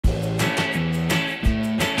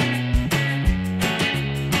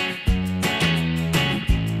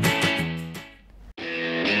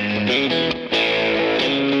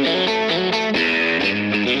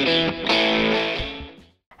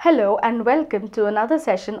and welcome to another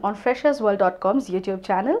session on freshersworld.com's YouTube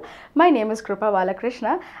channel. My name is Krupa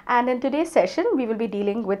Krishna, and in today's session we will be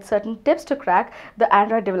dealing with certain tips to crack the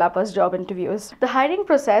Android developers job interviews. The hiring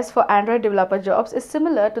process for Android developer jobs is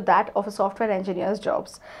similar to that of a software engineer's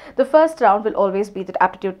jobs. The first round will always be the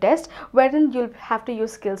aptitude test, wherein you'll have to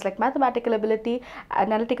use skills like mathematical ability,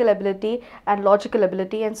 analytical ability, and logical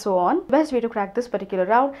ability, and so on. The best way to crack this particular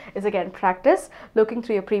round is again practice, looking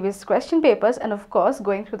through your previous question papers, and of course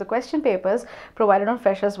going through the question papers provided on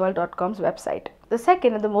freshersworld.com's website. The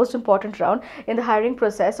second and the most important round in the hiring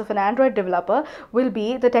process of an Android developer will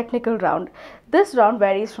be the technical round. This round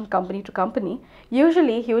varies from company to company.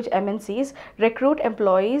 Usually huge MNCs recruit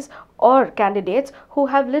employees or candidates who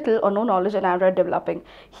have little or no knowledge on Android developing.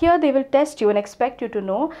 Here they will test you and expect you to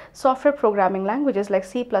know software programming languages like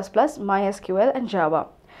C++, MySQL, and Java.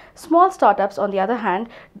 Small startups, on the other hand,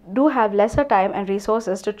 do have lesser time and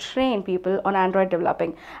resources to train people on Android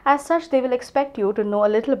developing. As such, they will expect you to know a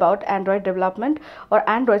little about Android development or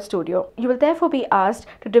Android Studio. You will therefore be asked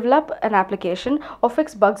to develop an application or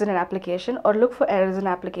fix bugs in an application or look for errors in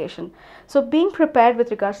an application. So being prepared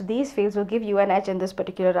with regards to these fields will give you an edge in this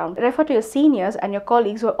particular round. Refer to your seniors and your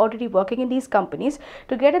colleagues who are already working in these companies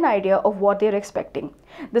to get an idea of what they are expecting.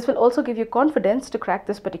 This will also give you confidence to crack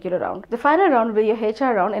this particular round. The final round will be your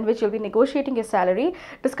HR round, in which you'll be negotiating your salary,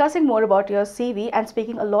 discussing more about your CV, and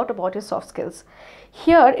speaking a lot about your soft skills.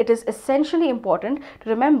 Here it is essentially important to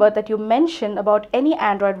remember that you mention about any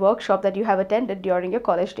Android workshop that you have attended during your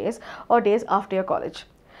college days or days after your college.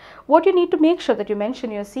 What you need to make sure that you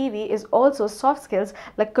mention in your CV is also soft skills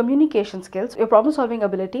like communication skills, your problem solving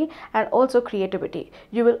ability, and also creativity.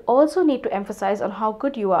 You will also need to emphasize on how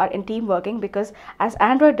good you are in team working, because as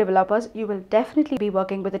Android developers you will definitely be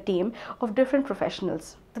working with a team of different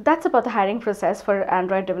professionals. So that's about the hiring process for an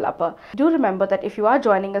Android developer. Do remember that if you are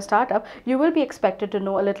joining a startup, you will be expected to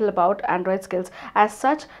know a little about Android skills. As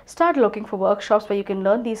such, start looking for workshops where you can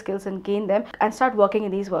learn these skills and gain them, and start working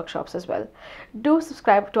in these workshops as well. Do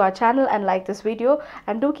subscribe to our channel and like this video,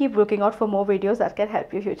 and do keep looking out for more videos that can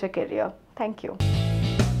help your future career. Thank you.